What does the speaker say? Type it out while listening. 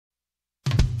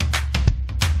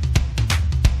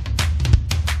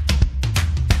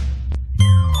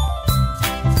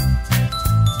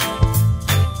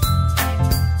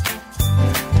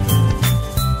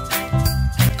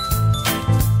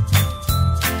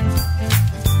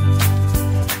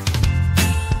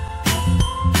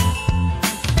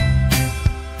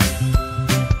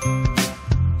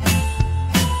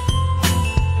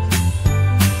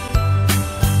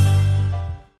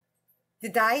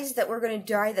dyes that we're going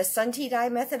to dye the sun tea dye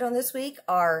method on this week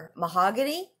are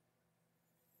mahogany,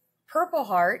 purple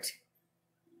heart,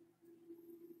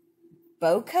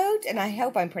 bow coat, and I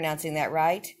hope I'm pronouncing that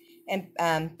right, and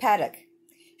paddock.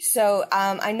 So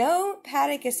I know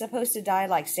paddock is supposed to dye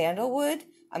like sandalwood.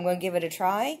 I'm going to give it a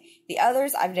try. The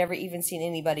others I've never even seen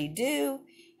anybody do.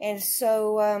 And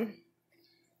so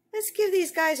let's give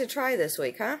these guys a try this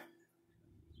week, huh?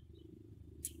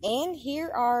 And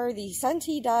here are the sun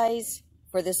tea dyes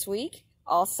for this week,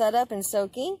 all set up and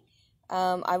soaking.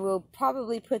 I will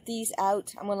probably put these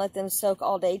out. I'm going to let them soak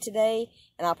all day today,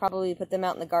 and I'll probably put them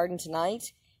out in the garden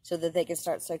tonight so that they can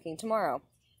start soaking tomorrow.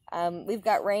 We've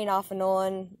got rain off and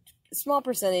on, small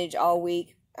percentage all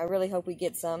week. I really hope we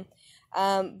get some.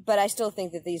 But I still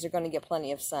think that these are going to get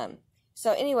plenty of sun.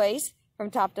 So anyways, from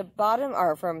top to bottom,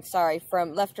 or from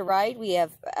left to right, we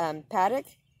have paddock,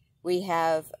 we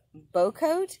have bow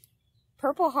coat,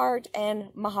 purple heart,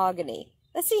 and mahogany.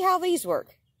 Let's see how these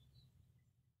work.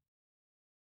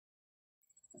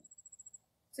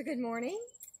 So good morning.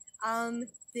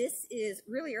 This is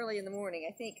really early in the morning.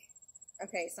 I think,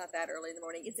 okay, it's not that early in the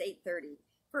morning. It's 8:30.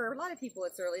 For a lot of people,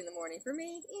 it's early in the morning. For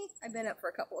me, I've been up for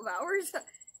a couple of hours.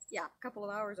 Yeah, a couple of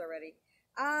hours already.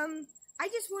 I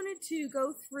just wanted to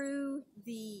go through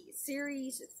the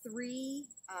Series 3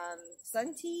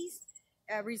 sun teas,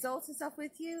 results and stuff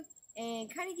with you, and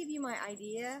kind of give you my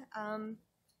idea.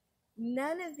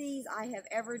 None of these I have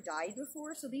ever dyed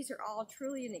before, so these are all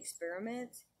truly an experiment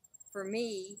for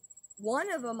me.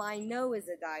 One of them I know is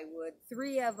a dye wood.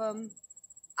 3 of them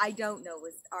I don't know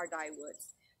are dye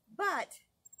woods. But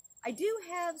I do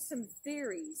have some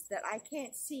theories that I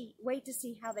can't wait to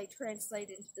see how they translate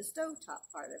into the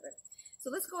stovetop part of it. So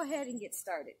let's go ahead and get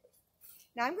started.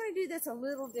 Now I'm going to do this a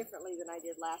little differently than I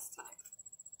did last time.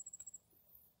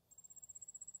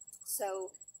 So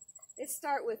let's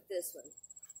start with this one.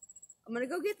 I'm going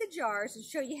to go get the jars and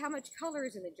show you how much color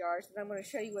is in the jars, and I'm going to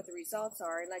show you what the results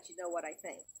are and let you know what I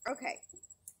think. Okay,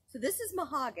 so this is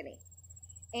mahogany.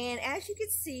 And as you can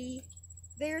see,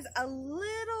 there's a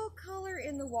little color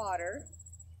in the water.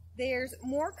 There's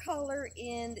more color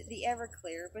in the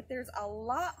Everclear, but there's a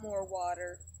lot more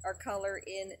water or color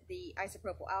in the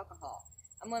isopropyl alcohol.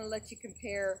 I'm going to let you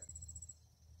compare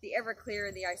the Everclear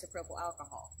and the isopropyl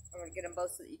alcohol. I'm going to get them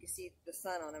both so that you can see the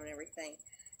sun on them and everything.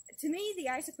 To me, the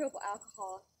isopropyl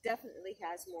alcohol definitely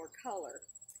has more color.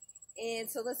 And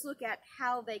so let's look at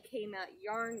how they came out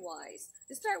yarn-wise.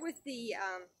 Let's start with the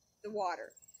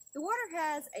water. The water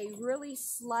has a really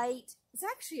slight, it's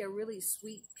actually a really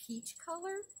sweet peach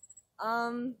color.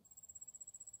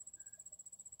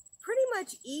 Pretty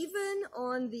much even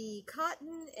on the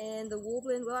cotton and the wool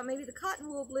blend. Well, maybe the cotton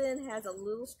wool blend has a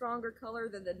little stronger color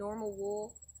than the normal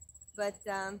wool. But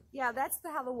yeah, that's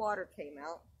how the water came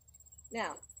out.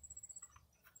 Now,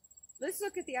 let's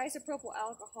look at the isopropyl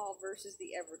alcohol versus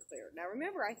the Everclear. Now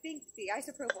remember, I think the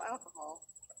isopropyl alcohol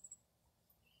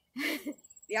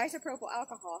the isopropyl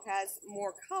alcohol has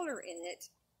more color in it,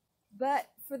 but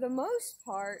for the most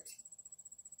part,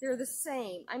 they're the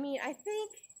same. I mean, I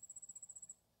think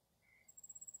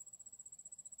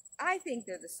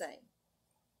they're the same.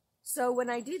 So when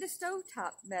I do the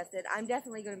stovetop method, I'm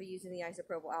definitely going to be using the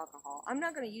isopropyl alcohol. I'm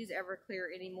not going to use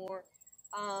Everclear anymore,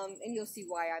 and you'll see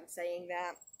why I'm saying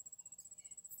that.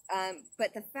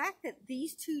 But the fact that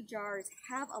these 2 jars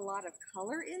have a lot of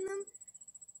color in them,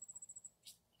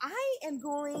 I am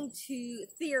going to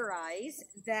theorize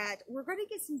that we're going to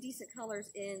get some decent colors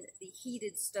in the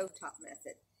heated stovetop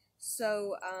method.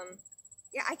 So,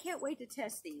 yeah, I can't wait to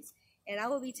test these. And I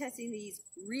will be testing these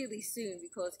really soon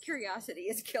because curiosity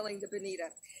is killing the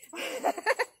Benita.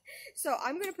 So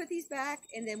I'm going to put these back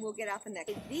and then we'll get out the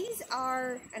next. These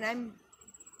are, and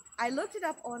I looked it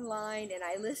up online and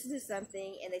I listened to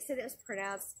something and they said it was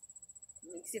pronounced,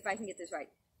 let me see if I can get this right,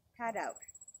 paddock.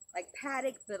 Like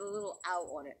paddock, but a little out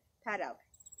on it. Paddock.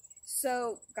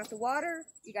 So, got the water,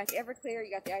 you got the Everclear,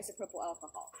 you got the isopropyl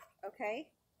alcohol. Okay?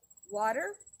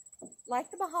 Water,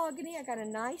 like the mahogany, I got a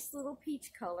nice little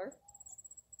peach color.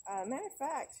 Matter of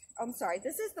fact, I'm sorry,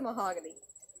 this is the mahogany.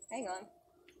 Hang on.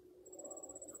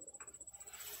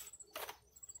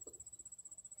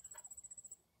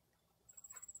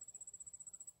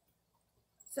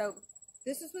 So,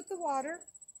 this is with the water.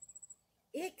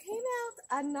 It came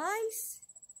out a nice,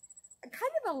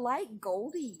 kind of a light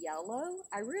goldy yellow.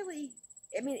 I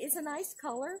mean, it's a nice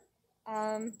color.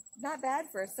 Not bad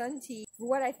for a sun tea. For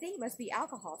what I think must be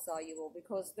alcohol soluble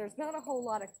because there's not a whole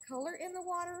lot of color in the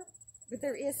water, but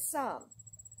there is some.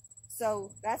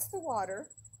 So that's the water,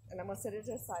 and I'm going to set it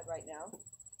to the side right now.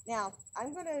 Now,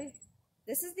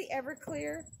 this is the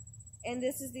Everclear, And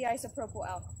this is the isopropyl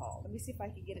alcohol. Let me see if I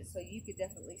can get it so you could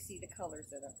definitely see the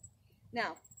colors in them.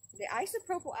 Now, the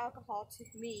isopropyl alcohol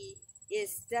to me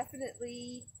is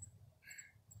definitely,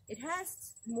 it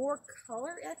has more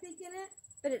color, I think, in it.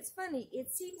 But it's funny,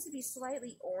 it seems to be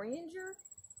slightly oranger,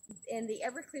 and the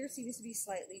Everclear seems to be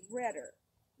slightly redder.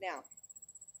 Now,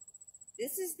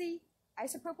 this is the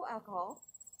isopropyl alcohol.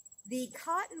 The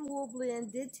cotton wool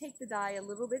blend did take the dye a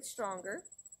little bit stronger.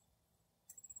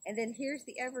 And then here's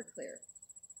the Everclear.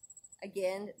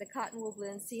 Again, the cotton wool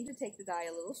blend seemed to take the dye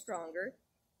a little stronger.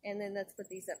 And then let's put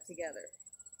these up together.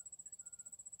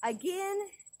 Again,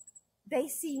 they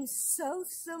seem so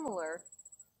similar.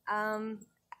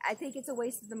 I think it's a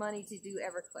waste of the money to do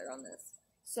Everclear on this.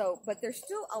 So, but there's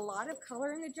still a lot of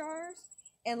color in the jars.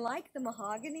 And like the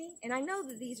mahogany, and I know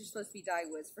that these are supposed to be dye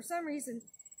woods. For some reason,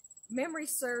 memory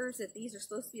serves that these are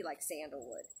supposed to be like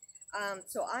sandalwood.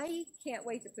 So I can't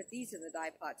wait to put these in the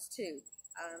dye pots too,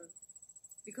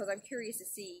 because I'm curious to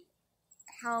see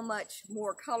how much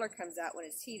more color comes out when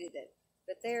it's heated.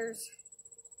 But there's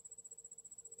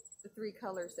the 3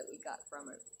 colors that we got from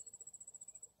it.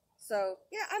 So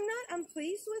yeah, I'm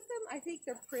pleased with them. I think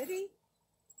they're pretty,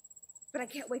 but I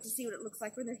can't wait to see what it looks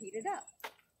like when they're heated up.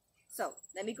 So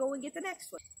let me go and get the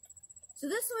next one. So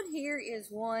this one here is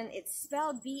one, it's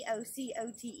spelled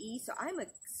B-O-C-O-T-E, so I'm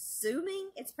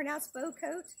assuming it's pronounced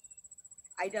Bocote.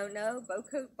 I don't know,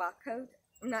 Bocote, Bocote,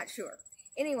 I'm not sure.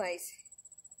 Anyways,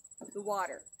 the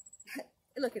water.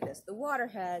 Look at this, the water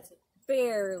has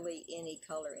barely any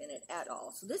color in it at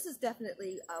all. So this is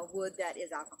definitely a wood that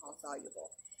is alcohol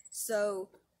soluble. So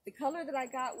the color that I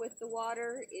got with the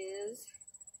water is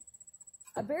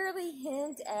a barely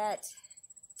hint at,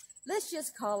 let's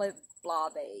just call it blah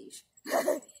beige.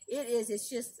 It's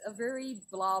just a very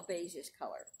blah beige-ish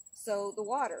color. So the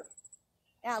water.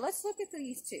 Now let's look at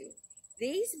these two.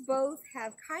 These both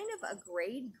have kind of a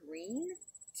grade green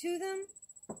to them.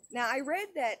 Now I read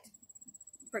that,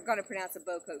 I'm going to pronounce it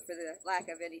Bocote for the lack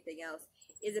of anything else,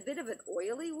 is a bit of an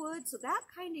oily wood. So that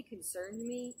kind of concerned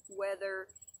me whether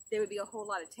there would be a whole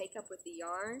lot of take up with the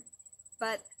yarn.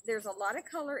 But there's a lot of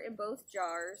color in both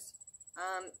jars.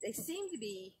 They seem to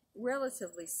be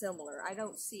relatively similar. I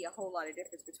don't see a whole lot of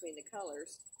difference between the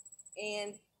colors.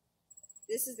 And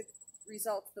this is the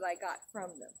results that I got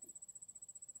from them.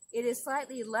 It is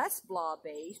slightly less blah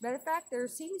beige. Matter of fact, there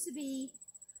seems to be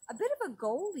a bit of a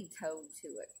goldy tone to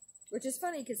it, which is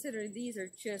funny considering these are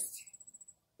just,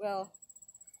 well,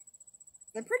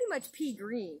 they're pretty much pea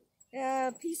green,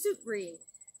 pea soup green.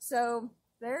 So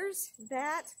there's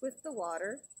that with the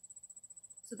water.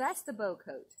 So that's the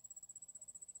Bocote.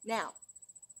 Now,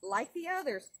 like the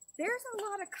others, there's a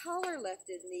lot of color left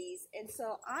in these, and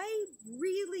so I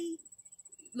really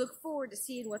look forward to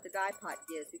seeing what the dye pot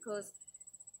gives, because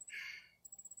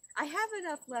I have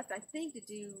enough left, I think, to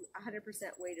do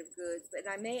 100% weight of goods,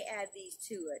 but I may add these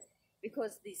to it,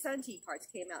 because the sun tea parts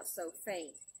came out so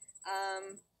faint.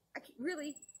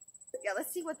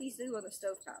 Let's see what these do on the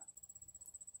stovetop.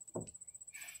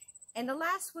 And the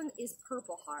last one is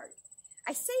Purple Heart.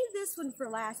 I saved this one for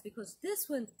last because this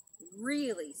one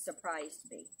really surprised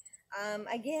me.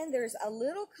 Again, there's a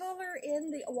little color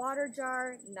in the water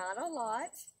jar, not a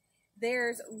lot.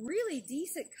 There's really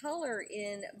decent color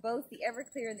in both the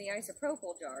Everclear and the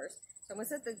isopropyl jars. So I'm going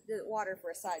to set the water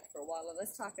aside for a while, and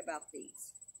let's talk about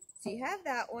these. So you have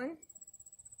that one,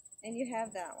 and you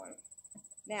have that one.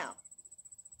 Now,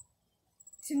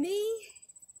 to me,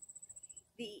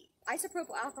 the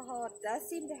isopropyl alcohol does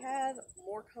seem to have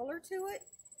more color to it.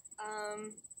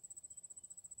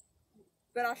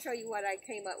 But I'll show you what I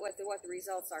came up with, what the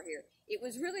results are here. It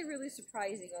was really, really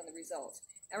surprising on the results.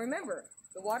 Now remember,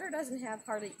 the water doesn't have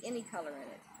hardly any color in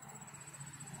it.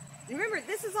 Remember,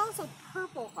 this is also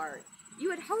Purple Heart. You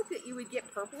would hope that you would get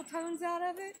purple tones out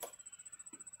of it.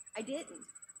 I didn't.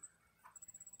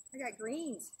 I got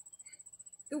greens.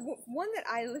 The one that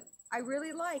I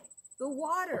really like, the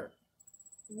water.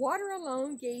 Water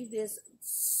alone gave this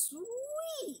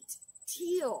sweet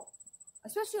teal,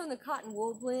 especially on the cotton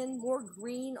wool blend, more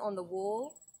green on the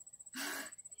wool.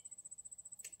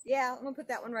 Yeah, I'm going to put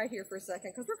that one right here for a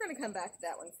second, because we're going to come back to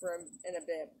that one in a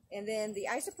bit. And then the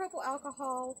isopropyl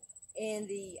alcohol and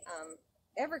the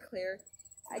Everclear,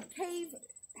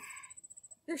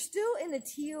 they're still in the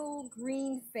teal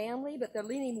green family, but they're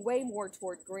leaning way more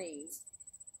toward greens.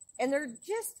 And they're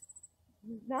just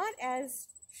not as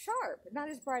sharp, not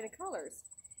as bright of colors.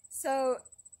 So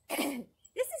this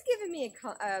is giving me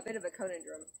a bit of a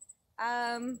conundrum.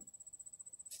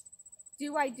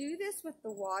 Do I do this with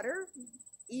the water,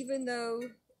 even though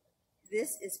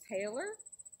this is paler?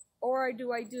 Or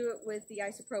do I do it with the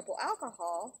isopropyl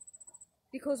alcohol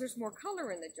because there's more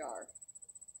color in the jar?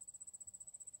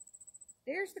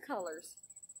 There's the colors.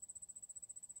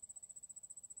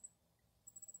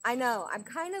 I know, I'm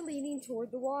kind of leaning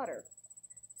toward the water.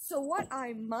 So what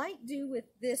I might do with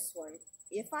this one,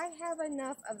 if I have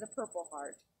enough of the Purple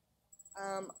Heart,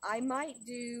 I might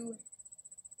do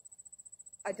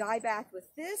a dye bath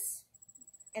with this,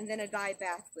 and then a dye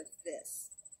bath with this,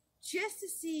 just to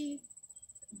see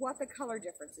what the color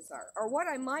differences are. Or what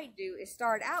I might do is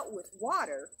start out with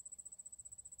water,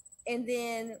 and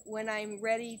then when I'm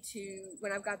ready to,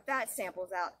 when I've got that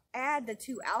samples out, add the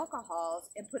 2 alcohols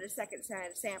and put a second set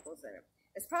of samples in it.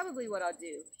 That's probably what I'll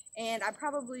do. And I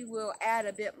probably will add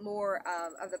a bit more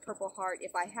of the Purple Heart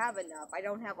if I have enough. I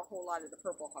don't have a whole lot of the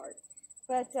Purple Heart.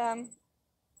 But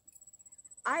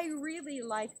I really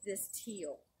like this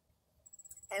teal.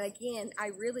 And again, I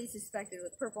really suspected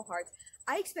with Purple Hearts,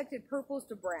 I expected purples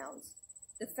to browns.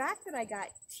 The fact that I got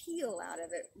teal out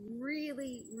of it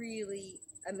really, really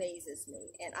amazes me.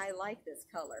 And I like this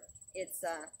color. It's,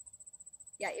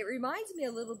 yeah, it reminds me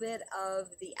a little bit of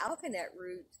the Alkanet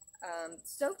Root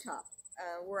Stovetop,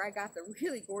 where I got the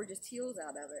really gorgeous teals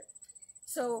out of it.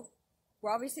 So,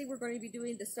 obviously we're going to be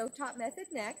doing the Stovetop method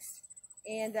next.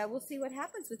 And we'll see what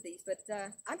happens with these. But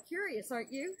I'm curious,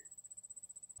 aren't you?